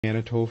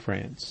Anatole,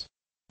 France.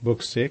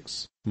 Book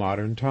 6,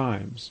 Modern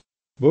Times.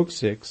 Book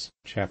 6,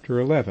 Chapter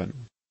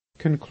 11.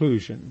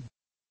 Conclusion.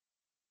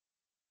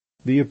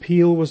 The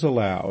appeal was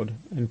allowed,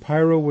 and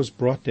Pyrot was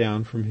brought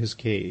down from his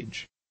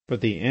cage.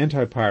 But the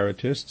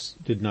anti-Pyrotists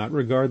did not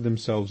regard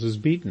themselves as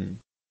beaten.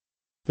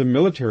 The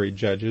military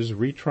judges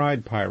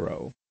retried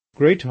Pyrot.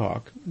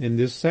 Greatauk, in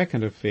this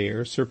second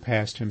affair,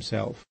 surpassed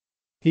himself.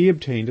 He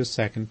obtained a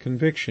second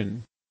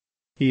conviction.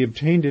 He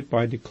obtained it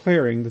by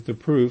declaring that the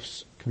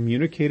proofs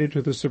communicated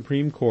to the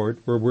Supreme Court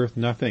were worth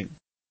nothing,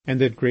 and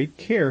that great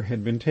care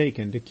had been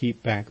taken to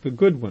keep back the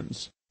good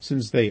ones,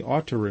 since they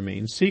ought to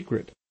remain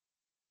secret.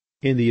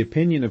 In the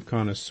opinion of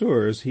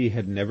connoisseurs he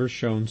had never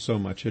shown so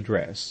much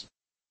address.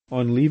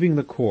 On leaving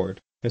the court,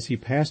 as he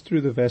passed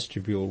through the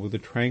vestibule with a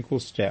tranquil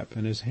step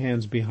and his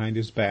hands behind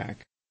his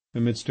back,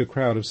 amidst a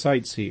crowd of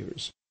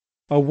sightseers,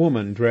 a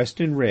woman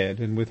dressed in red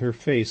and with her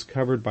face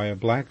covered by a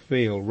black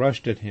veil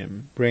rushed at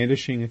him,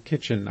 brandishing a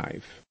kitchen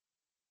knife.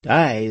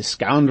 "Die,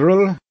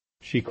 scoundrel!"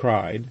 she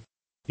cried.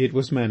 It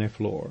was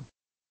Maniflore.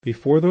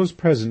 Before those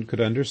present could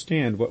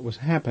understand what was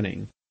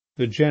happening,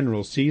 the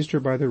general seized her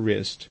by the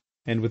wrist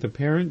and with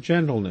apparent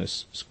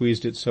gentleness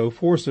squeezed it so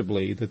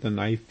forcibly that the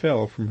knife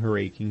fell from her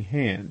aching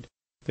hand.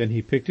 Then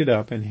he picked it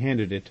up and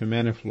handed it to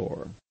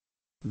Maniflore.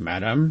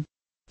 "Madam,"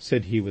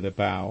 said he with a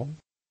bow,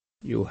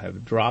 "you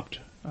have dropped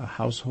a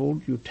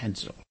household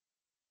utensil."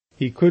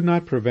 He could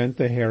not prevent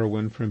the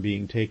heroine from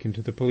being taken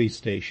to the police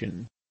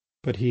station,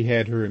 but he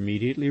had her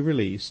immediately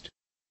released,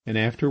 and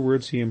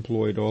afterwards he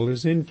employed all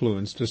his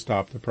influence to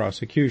stop the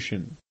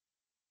prosecution.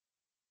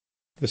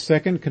 The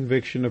second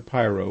conviction of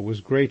Pyrot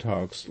was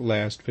Greatauk's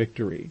last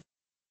victory.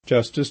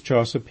 Justice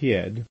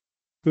Chaussepieid,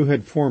 who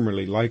had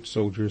formerly liked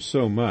soldiers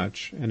so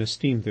much and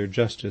esteemed their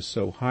justice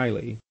so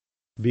highly,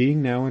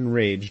 being now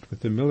enraged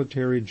with the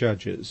military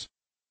judges,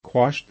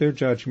 quashed their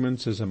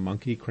judgments as a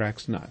monkey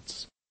cracks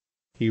nuts.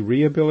 He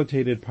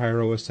rehabilitated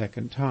Pyrot a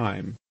second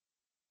time.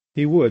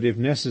 He would, if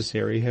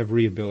necessary, have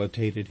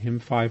rehabilitated him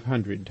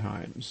 500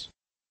 times.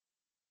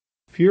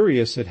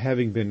 Furious at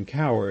having been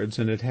cowards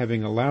and at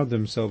having allowed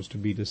themselves to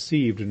be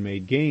deceived and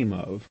made game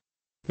of,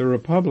 the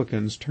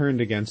Republicans turned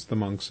against the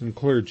monks and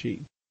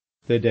clergy.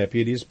 The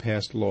deputies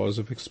passed laws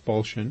of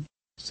expulsion,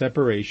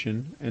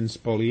 separation, and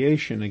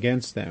spoliation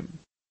against them.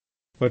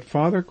 What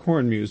Father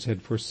Cornemuse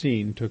had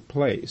foreseen took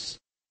place.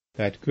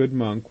 That good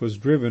monk was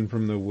driven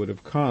from the wood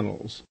of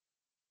Connels.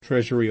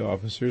 Treasury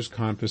officers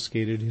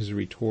confiscated his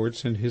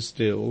retorts and his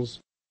stills,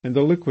 and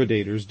the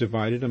liquidators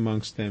divided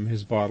amongst them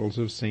his bottles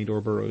of St.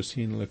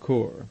 Orberosian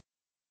liqueur.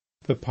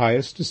 The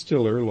pious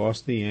distiller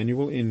lost the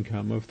annual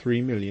income of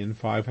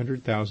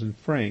 3,500,000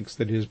 francs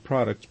that his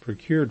products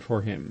procured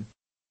for him.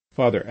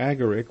 Father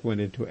Agaric went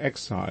into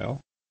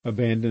exile,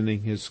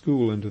 abandoning his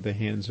school into the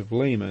hands of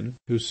laymen,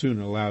 who soon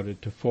allowed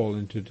it to fall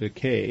into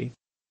decay.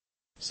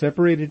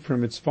 Separated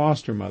from its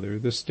foster mother,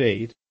 the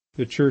state,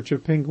 the Church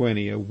of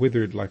Penguinia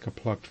withered like a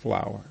plucked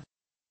flower.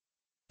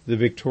 The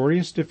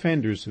victorious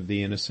defenders of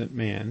the innocent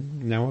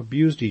man now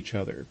abused each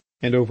other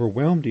and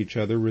overwhelmed each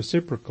other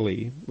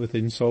reciprocally with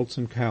insults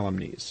and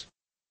calumnies.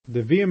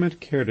 The vehement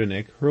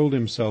Kerdanic hurled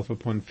himself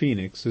upon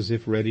Phoenix as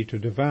if ready to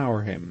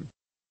devour him.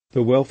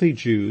 The wealthy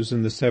Jews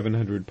and the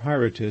 700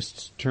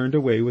 Pyrotists turned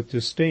away with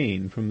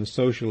disdain from the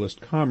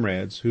socialist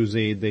comrades whose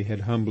aid they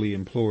had humbly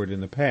implored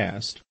in the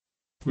past.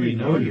 "We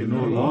know you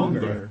no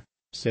longer,"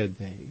 said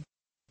they.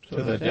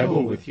 "To the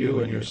devil with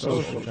you and your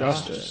social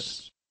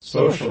justice.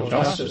 Social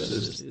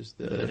justice is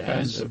the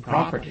defence of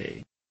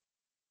property."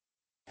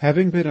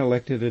 Having been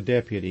elected a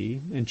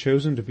deputy and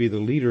chosen to be the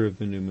leader of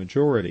the new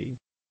majority,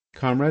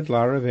 Comrade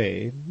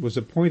Larrivée was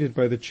appointed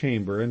by the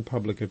Chamber and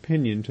public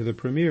opinion to the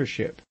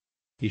premiership.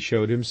 He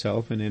showed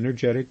himself an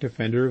energetic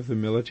defender of the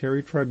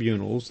military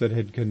tribunals that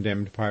had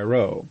condemned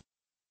Pyrot.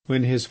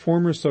 When his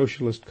former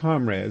socialist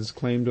comrades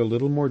claimed a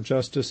little more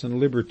justice and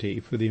liberty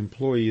for the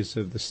employees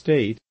of the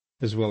state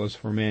as well as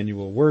for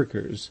manual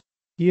workers,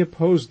 he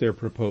opposed their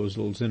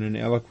proposals in an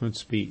eloquent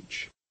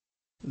speech.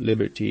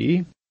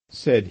 "Liberty,"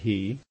 said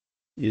he,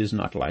 "is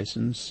not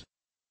license.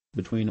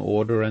 Between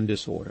order and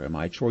disorder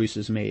my choice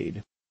is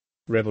made.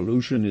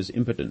 Revolution is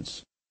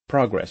impotence.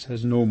 Progress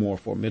has no more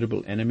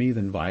formidable enemy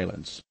than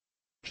violence.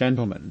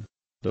 Gentlemen,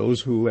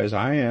 those who, as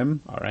I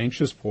am, are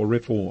anxious for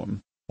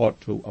reform,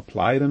 ought to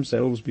apply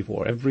themselves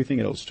before everything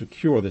else to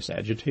cure this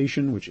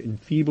agitation which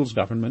enfeebles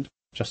government,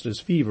 just as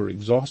fever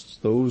exhausts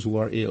those who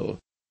are ill.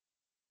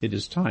 It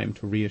is time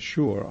to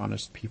reassure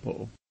honest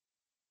people."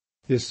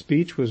 This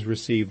speech was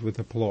received with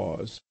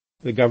applause.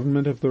 The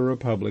government of the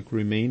Republic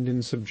remained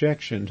in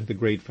subjection to the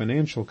great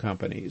financial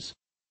companies.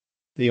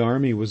 The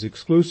army was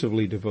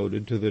exclusively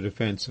devoted to the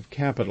defence of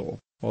capital,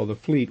 while the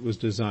fleet was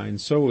designed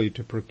solely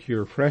to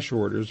procure fresh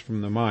orders from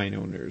the mine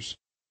owners.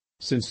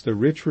 Since the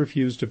rich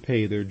refused to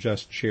pay their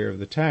just share of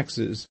the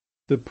taxes,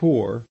 the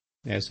poor,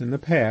 as in the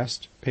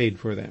past, paid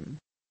for them.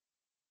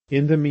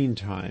 In the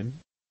meantime,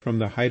 from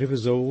the height of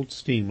his old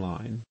steam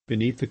line,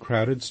 beneath the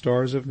crowded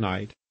stars of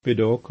night,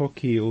 Bidault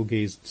Coquille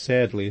gazed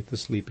sadly at the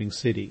sleeping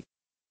city.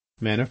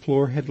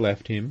 Maniflore had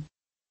left him.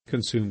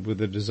 Consumed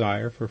with a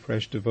desire for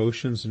fresh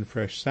devotions and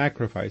fresh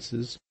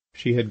sacrifices,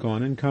 she had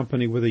gone in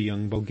company with a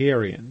young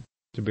Bulgarian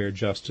to bear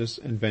justice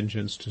and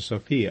vengeance to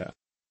Sofia.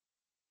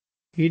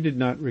 He did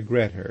not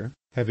regret her,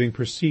 having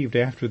perceived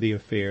after the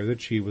affair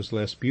that she was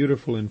less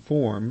beautiful in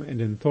form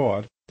and in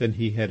thought than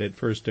he had at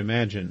first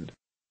imagined.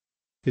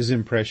 His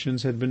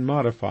impressions had been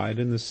modified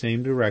in the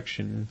same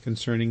direction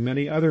concerning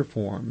many other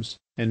forms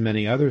and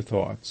many other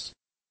thoughts.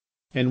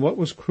 And what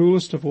was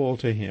cruellest of all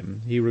to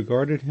him, he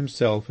regarded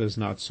himself as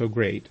not so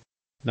great,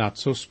 not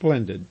so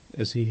splendid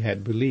as he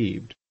had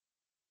believed.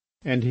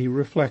 And he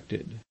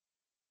reflected.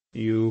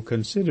 You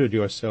considered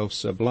yourself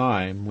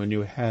sublime when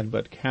you had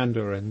but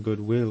candour and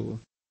goodwill.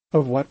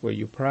 Of what were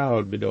you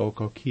proud, Bidault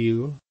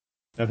Coquille?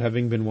 Of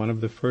having been one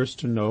of the first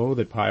to know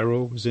that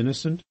Pyrot was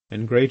innocent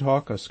and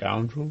Greatauk a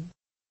scoundrel?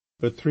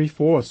 But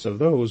 3/4 of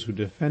those who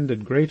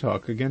defended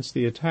Greatauk against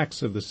the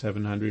attacks of the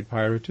 700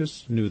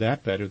 Pyrotists knew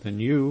that better than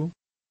you.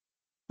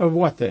 Of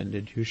what then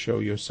did you show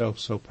yourself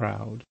so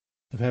proud?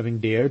 Of having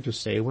dared to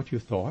say what you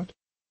thought?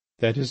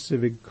 That is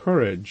civic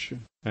courage,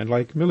 and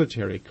like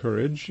military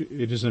courage,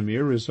 it is a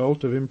mere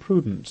result of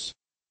imprudence.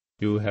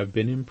 You have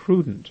been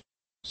imprudent.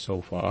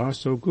 So far,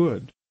 so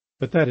good.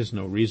 But that is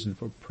no reason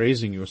for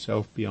praising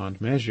yourself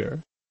beyond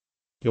measure.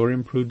 Your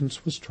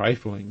imprudence was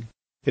trifling.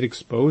 It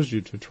exposed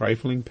you to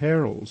trifling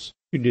perils.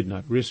 You did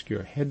not risk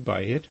your head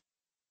by it.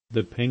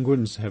 The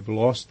Penguins have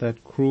lost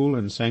that cruel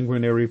and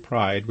sanguinary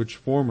pride which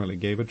formerly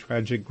gave a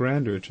tragic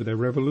grandeur to their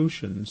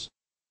revolutions.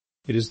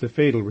 It is the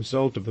fatal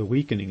result of the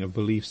weakening of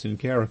beliefs in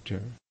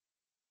character.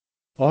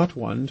 Ought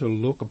one to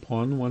look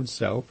upon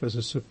oneself as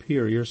a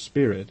superior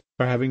spirit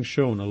for having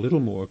shown a little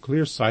more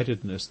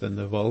clear-sightedness than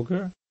the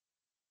vulgar?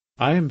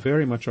 I am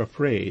very much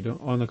afraid,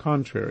 on the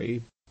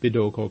contrary,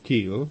 Bidault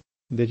Coquille,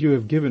 that you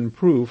have given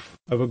proof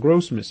of a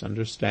gross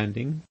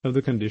misunderstanding of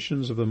the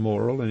conditions of the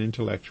moral and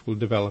intellectual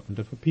development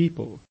of a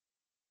people.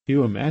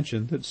 You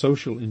imagined that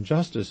social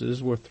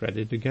injustices were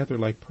threaded together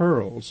like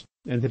pearls,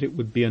 and that it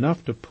would be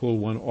enough to pull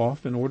one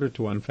off in order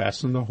to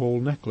unfasten the whole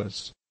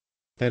necklace.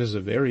 That is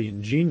a very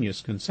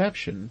ingenious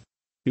conception.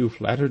 You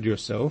flattered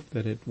yourself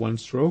that at one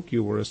stroke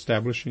you were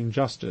establishing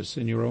justice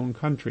in your own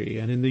country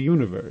and in the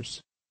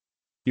universe.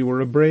 You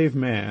were a brave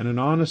man, an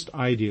honest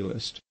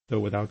idealist, though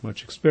without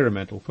much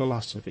experimental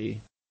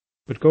philosophy.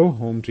 But go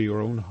home to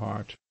your own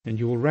heart, and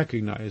you will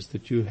recognize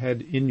that you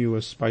had in you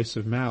a spice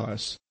of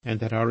malice, and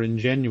that our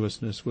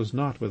ingenuousness was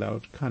not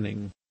without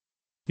cunning.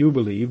 You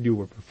believed you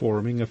were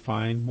performing a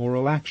fine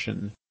moral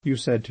action. You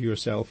said to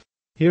yourself,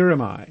 "Here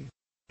am I,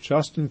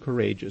 just and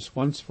courageous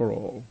once for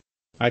all.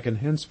 I can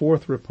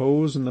henceforth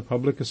repose in the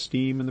public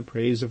esteem and the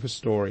praise of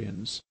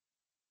historians."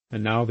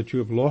 And now that you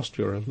have lost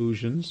your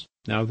illusions,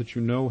 now that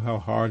you know how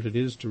hard it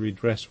is to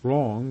redress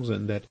wrongs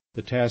and that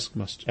the task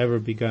must ever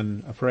be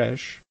begun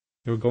afresh,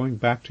 you are going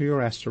back to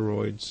your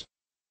asteroids.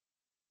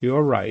 You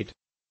are right,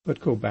 but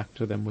go back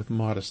to them with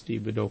modesty,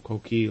 Bidault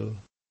Coquille.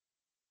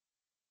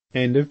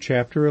 End of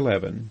Chapter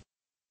 11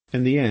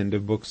 and the end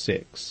of Book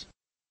 6.